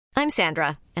I'm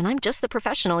Sandra, and I'm just the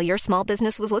professional your small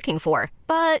business was looking for.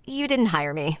 But you didn't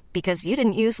hire me because you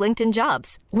didn't use LinkedIn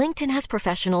Jobs. LinkedIn has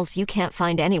professionals you can't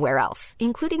find anywhere else,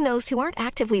 including those who aren't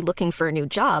actively looking for a new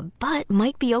job, but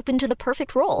might be open to the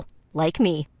perfect role, like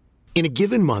me. In a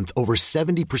given month, over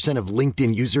 70% of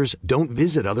LinkedIn users don't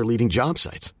visit other leading job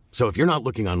sites. So if you're not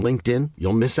looking on LinkedIn,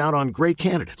 you'll miss out on great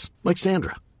candidates like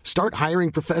Sandra. Start hiring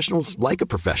professionals like a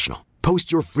professional.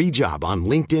 Post your free job on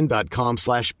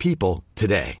linkedin.com/people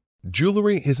today.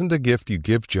 Jewelry isn't a gift you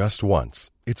give just once.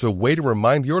 It's a way to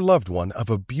remind your loved one of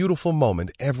a beautiful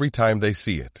moment every time they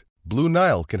see it. Blue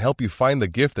Nile can help you find the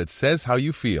gift that says how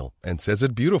you feel and says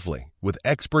it beautifully, with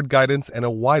expert guidance and a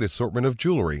wide assortment of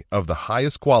jewelry of the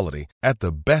highest quality at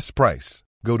the best price.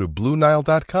 Go to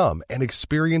BlueNile.com and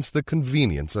experience the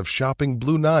convenience of shopping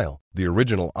Blue Nile, the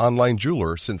original online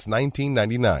jeweler since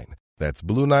 1999. That's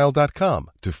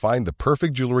BlueNile.com to find the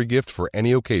perfect jewelry gift for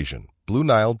any occasion.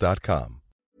 BlueNile.com.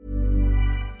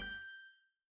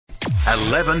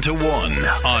 11 to 1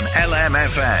 on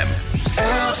LMFM.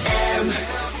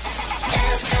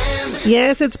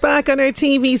 Yes, it's back on our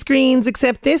TV screens,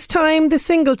 except this time the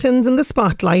singletons in the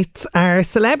spotlights are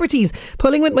celebrities.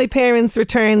 Pulling with My Parents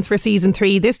returns for season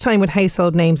 3, this time with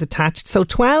household names attached. So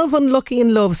 12 unlucky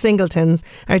in love singletons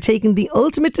are taking the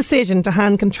ultimate decision to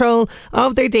hand control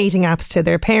of their dating apps to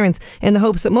their parents in the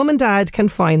hopes that mum and dad can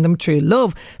find them true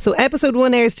love. So episode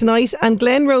 1 airs tonight, and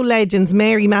Glenroe legends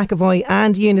Mary McAvoy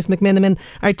and Eunice McMiniman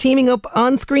are teaming up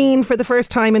on screen for the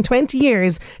first time in 20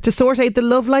 years to sort out the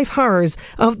love life horrors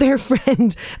of their friend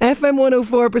FM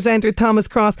 104 presenter Thomas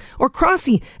Cross, or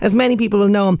Crossy as many people will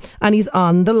know him, and he's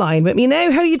on the line with me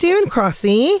now. How are you doing,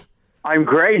 Crossy? I'm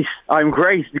great. Kind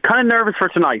of nervous for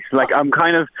tonight. Like, I'm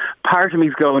kind of, part of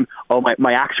me's going, oh,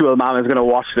 my actual mum is going to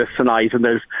watch this tonight. And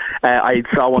there's, I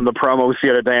saw one of the promos the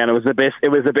other day, and it was a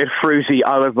bit fruity.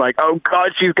 I was like, oh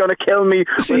God, she's going to kill me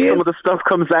when some of the stuff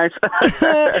comes out.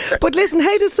 But listen,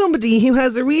 how does somebody who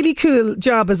has a really cool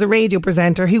job as a radio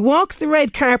presenter, who walks the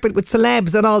red carpet with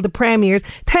celebs at all the premieres,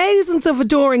 thousands of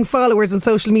adoring followers on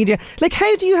social media, like,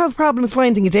 how do you have problems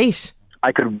finding a date?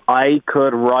 I could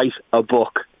write a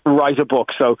book.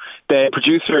 So the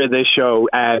producer of this show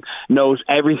knows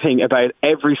everything about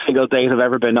every single date I've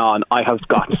ever been on. I have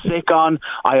gotten sick on.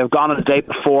 I have gone on a date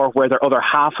before where their other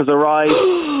half has arrived.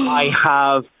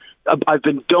 I've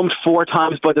been dumped 4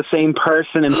 times by the same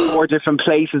person in 4 different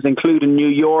places, including New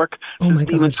York. Oh my God.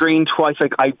 Stephen Green twice.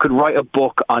 Like, I could write a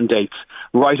book on dates.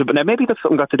 But now maybe that's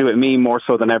something got to do with me more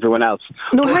so than everyone else.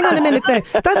 No, hang on a minute now.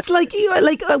 That's like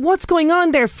what's going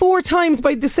on there? 4 times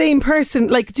by the same person.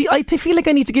 Like, I feel like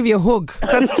I need to give you a hug.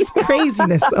 That's just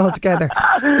craziness altogether.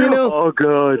 You know. Oh,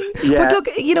 good. Yeah. But look,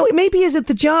 you know, maybe is it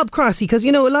the job, Crossy? Because,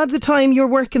 you know, a lot of the time you're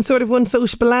working sort of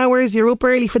unsociable hours. You're up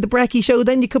early for the brekkie show.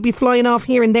 Then you could be flying off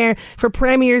here and there for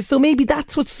premieres. So maybe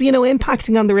that's what's, you know,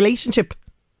 impacting on the relationship.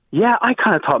 Yeah, I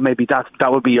kind of thought maybe that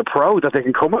would be a pro, that they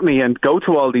can come with me and go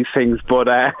to all these things. But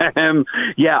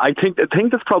yeah, I think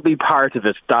that's probably part of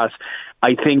it. That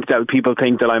I think that people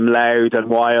think that I'm loud and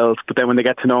wild, but then when they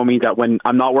get to know me, that when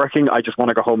I'm not working, I just want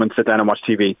to go home and sit down and watch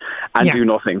TV and do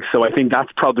nothing. So I think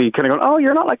that's probably kind of going, oh,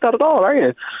 you're not like that at all, are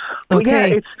you? But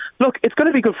okay. Yeah, it's going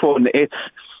to be good fun.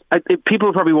 People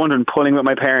are probably wondering, pulling with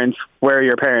my parents, where are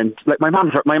your parents? Like, my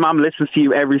mum listens to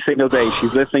you every single day.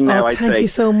 She's listening now, I'd say. Thank you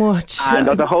so much. And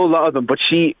there's a whole lot of them, but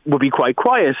she would be quite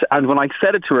quiet. And when I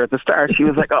said it to her at the start, she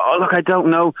was like, oh, look, I don't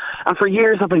know. And for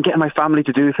years I've been getting my family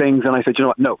to do things, and I said, you know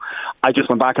what, no. I just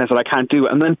went back and I said, I can't do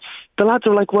it. And then the lads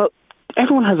are like, well,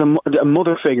 everyone has a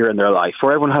mother figure in their life,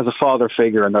 or everyone has a father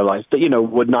figure in their life that, you know,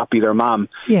 would not be their mom.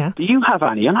 Yeah. Do you have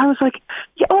any? And I was like,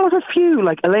 yeah, there's a few.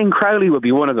 Like, Elaine Crowley would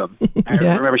be one of them. I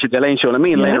remember she did the Elaine show, and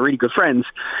me and Elaine are really good friends.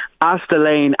 Asked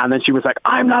Elaine, and then she was like,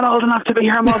 I'm not old enough to be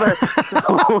her mother. So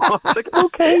I was like,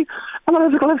 okay. And I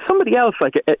was like, well, if somebody else,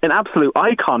 like an absolute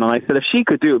icon, and I said, if she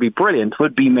could do it, would be brilliant,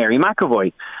 would be Mary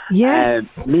McAvoy.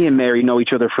 Yes. Me and Mary know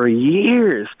each other for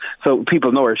years. So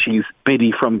people know her. She's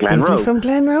Biddy from Glenroe. Biddy from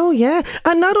Glenroe, yeah.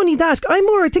 And not only that,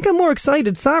 I think I'm more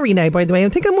excited. Sorry now, by the way. I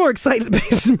think I'm more excited about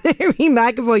Mary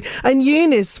McAvoy and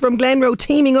Eunice from Glenroe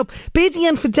teaming up. Biddy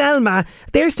and Fidelma,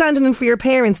 they're standing in for your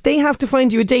parents. They have to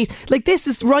find you a date. Like, this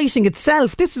is writing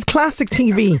itself. This is classic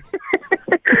TV.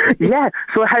 Yeah,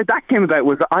 so how that came about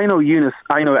was, I know Eunice,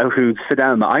 I know who's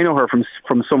Fidelma, I know her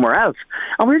from somewhere else,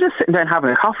 and we were just sitting down having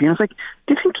a coffee, and I was like,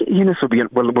 do you think Eunice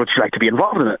would she like to be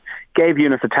involved in it? Gave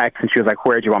Eunice a text, and she was like,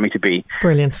 where do you want me to be?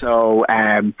 Brilliant. So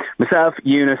myself,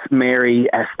 Eunice, Mary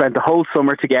spent the whole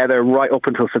summer together right up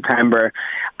until September,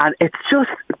 and it's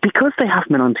just because they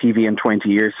haven't been on TV in 20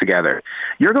 years together,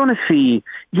 you're going to see,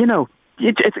 you know,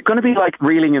 it's going to be like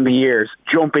reeling in the years,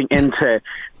 jumping into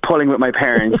pulling with my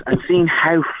parents and seeing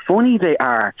how funny they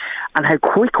are and how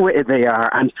quick-witted they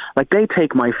are. And like, they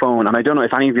take my phone, and I don't know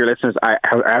if any of your listeners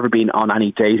have ever been on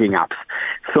any dating apps.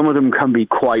 Some of them can be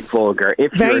quite vulgar.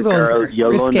 If Very you're a girl, vulgar.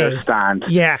 you'll Risque. understand.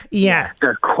 Yeah.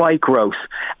 They're quite gross.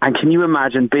 And can you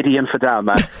imagine Biddy and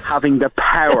Fidelma having the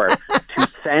power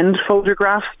to send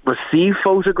photographs, receive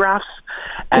photographs?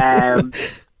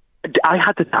 I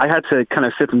had to kind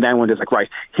of sit them down one day, like, right,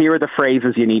 here are the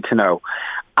phrases you need to know.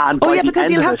 And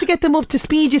because you'll have to get them up to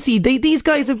speed, you see. These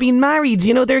guys have been married,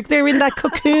 you know, they're in that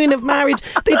cocoon of marriage.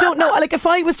 They don't know, like, if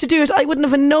I was to do it, I wouldn't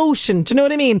have a notion, do you know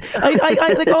what I mean?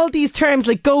 I like all these terms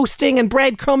like ghosting and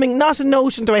breadcrumbing, not a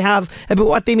notion do I have about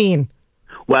what they mean.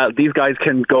 Well, these guys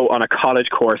can go on a college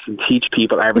course and teach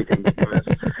people everything.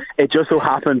 It just so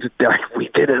happened that we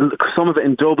did some of it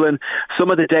in Dublin.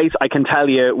 Some of the dates, I can tell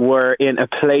you, were in a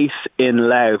place in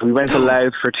Louth. We went to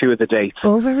Louth for 2 of the dates.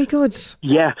 Oh, very good.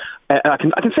 Yeah. I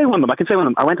can say one of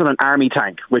them. I went on an army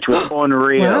tank, which was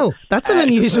unreal. Wow, that's an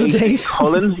unusual date.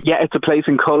 Cullen. Yeah, it's a place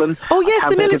in Cullen. Oh, yes,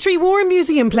 the Military War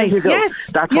Museum place.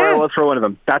 Yes. That's where I was for one of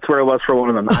them.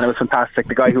 And it was fantastic.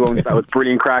 The guy who owns that was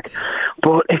brilliant crack.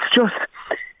 But it's just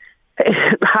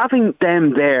having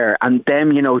them there and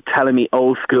them, you know, telling me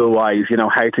old school wise, you know,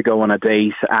 how to go on a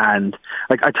date. And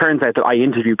like, it turns out that I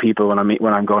interview people when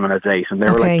I'm going on a date, and they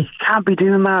were like, you can't be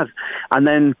doing that. And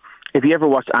then if you ever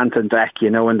watched Ant and Dec, you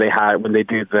know, when they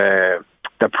do the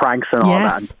pranks and all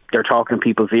that, and they're talking in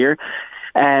people's ear.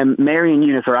 Mary and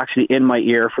Eunice are actually in my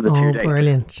ear for the 2 days.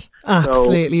 Brilliant.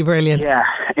 Absolutely brilliant. Yeah,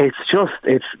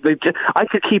 I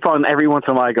could keep on every once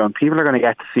in a while going, people are going to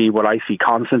get to see what I see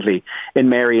constantly in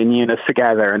Mary and Eunice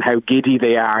together, and how giddy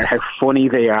they are and how funny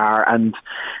they are, and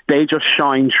they just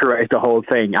shine throughout the whole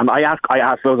thing. And I ask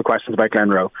loads of questions about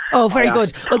Glenroe. Oh, very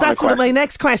good. Well, that's what my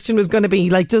next question was going to be.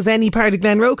 Like, does any part of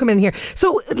Glenroe come in here?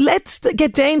 So let's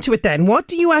get down to it then. What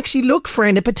do you actually look for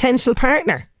in a potential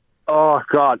partner? Oh,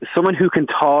 God, someone who can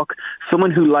talk,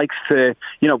 someone who likes to,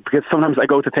 you know, because sometimes I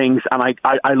go to things and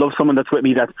I love someone that's with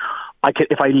me that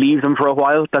if I leave them for a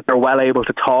while, that they're well able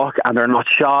to talk and they're not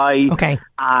shy. Okay.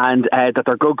 And that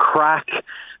they're good crack.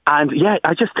 And yeah,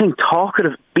 I just think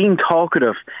being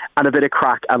talkative and a bit of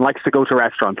crack, and likes to go to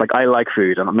restaurants. Like, I like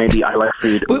food, and maybe I like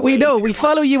food. We know, we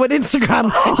follow you on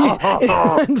Instagram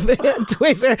and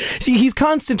Twitter. See, he's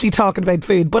constantly talking about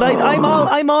food, but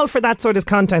I'm all for that sort of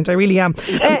content. I really am.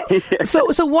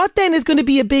 So what then is going to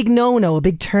be a big no-no, a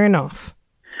big turn-off?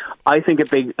 I think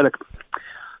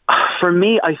for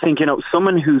me, I think, you know,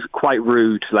 someone who's quite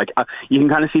rude. Like, you can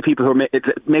kind of see people who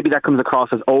maybe that comes across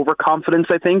as overconfidence,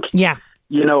 I think. Yeah.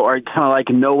 You know, or kind of like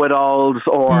know-it-alls,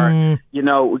 or, you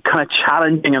know, kind of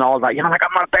challenging and all that. You know, like,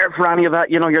 I'm not there for any of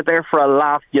that. You know, you're there for a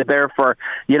laugh. You're there for,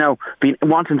 you know,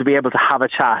 wanting to be able to have a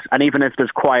chat. And even if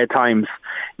there's quiet times,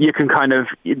 you can kind of,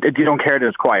 you don't care that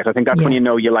it's quiet. I think that's when you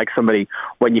know you like somebody,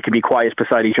 when you can be quiet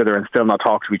beside each other and still not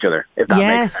talk to each other, if that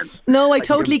makes sense. No, I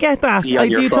totally get that. I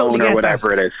do totally get that. Or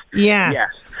whatever it is. Yeah.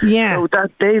 Yes. Yeah. So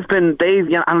that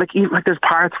and like, even like, there's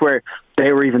parts where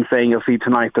they were even saying, you'll see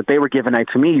tonight, that they were giving out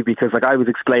to me because, like, I was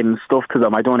explaining stuff to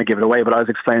them. I don't want to give it away, but I was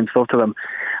explaining stuff to them,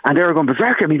 and they were going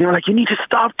berserk at me. They were like, you need to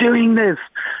stop doing this.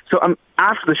 So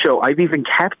after the show, I've even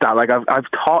kept that. Like, I've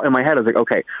thought in my head, I was like,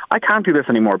 okay, I can't do this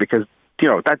anymore, because, you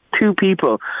know, that two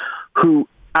people who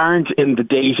aren't in the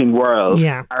dating world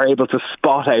are able to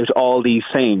spot out all these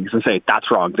things and say, that's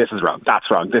wrong, this is wrong,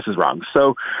 that's wrong, this is wrong.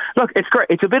 So look, it's great,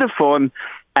 it's a bit of fun.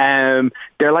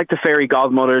 They're like the fairy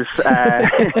godmothers,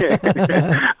 and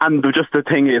just the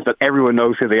thing is that everyone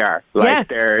knows who they are. Like,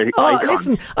 they're icons.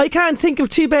 Listen, I can't think of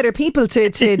two better people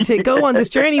to go on this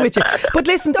journey with you. But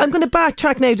listen, I'm going to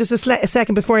backtrack now just a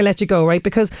second before I let you go, right?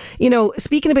 Because, you know,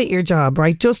 speaking about your job,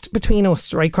 right, just between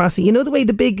us, right, Crossy, you know the way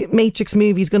the big Matrix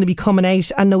movie is going to be coming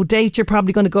out, and no doubt you're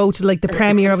probably going to go to, like, the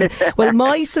premiere of it. Well,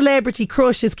 my celebrity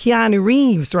crush is Keanu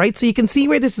Reeves, right? So you can see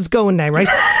where this is going now, right?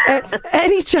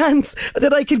 Any chance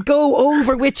that I could go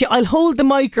over with you? I'll hold the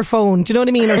microphone, do you know what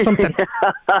I mean, or something.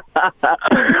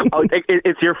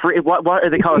 It's your free, what are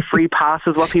they called, free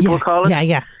passes, what people call it?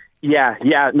 Yeah.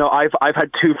 No, I've had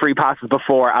 2 free passes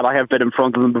before, and I have been in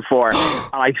front of them before, and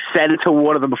I said it to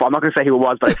one of them before. I'm not going to say who it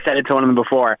was, but I said it to one of them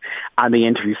before, and the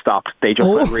interview stopped. They just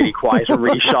went really quiet and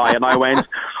really shy, and I went,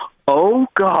 Oh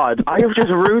God, I have just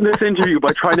ruined this interview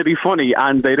by trying to be funny,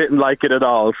 and they didn't like it at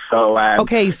all. So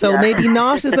okay, so maybe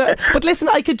not as a. But listen,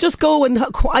 I could just go and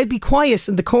I'd be quiet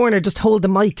in the corner, just hold the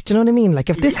mic. Do you know what I mean? Like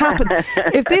if this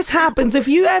happens, if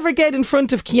you ever get in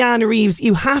front of Keanu Reeves,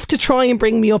 you have to try and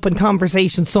bring me up in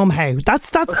conversation somehow. That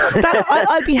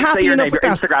I'd be happy enough with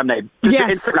that. Instagram name.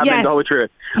 Just Instagram name the whole truth.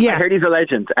 Yeah. I heard he's a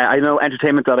legend. I know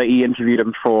Entertainment.ie interviewed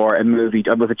him for a movie.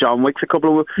 Was it John Wick a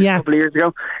couple of years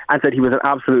ago? And said he was an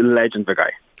absolute legend, the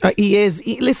guy. He is.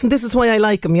 Listen, this is why I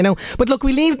like him, you know. But look,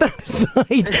 we leave that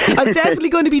aside. I'm definitely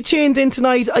going to be tuned in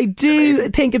tonight. I do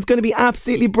think it's going to be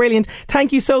absolutely brilliant.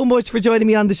 Thank you so much for joining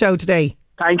me on the show today.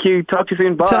 Thank you. Talk to you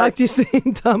soon. Bye. Talk to you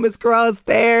soon. Thomas Cross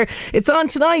there. It's on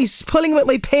tonight. Pulling with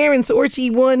my parents.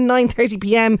 RT1,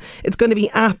 9:30pm. It's going to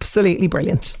be absolutely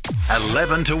brilliant.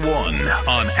 11 to 1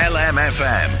 on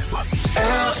LMFM.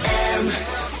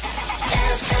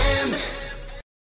 LMFM.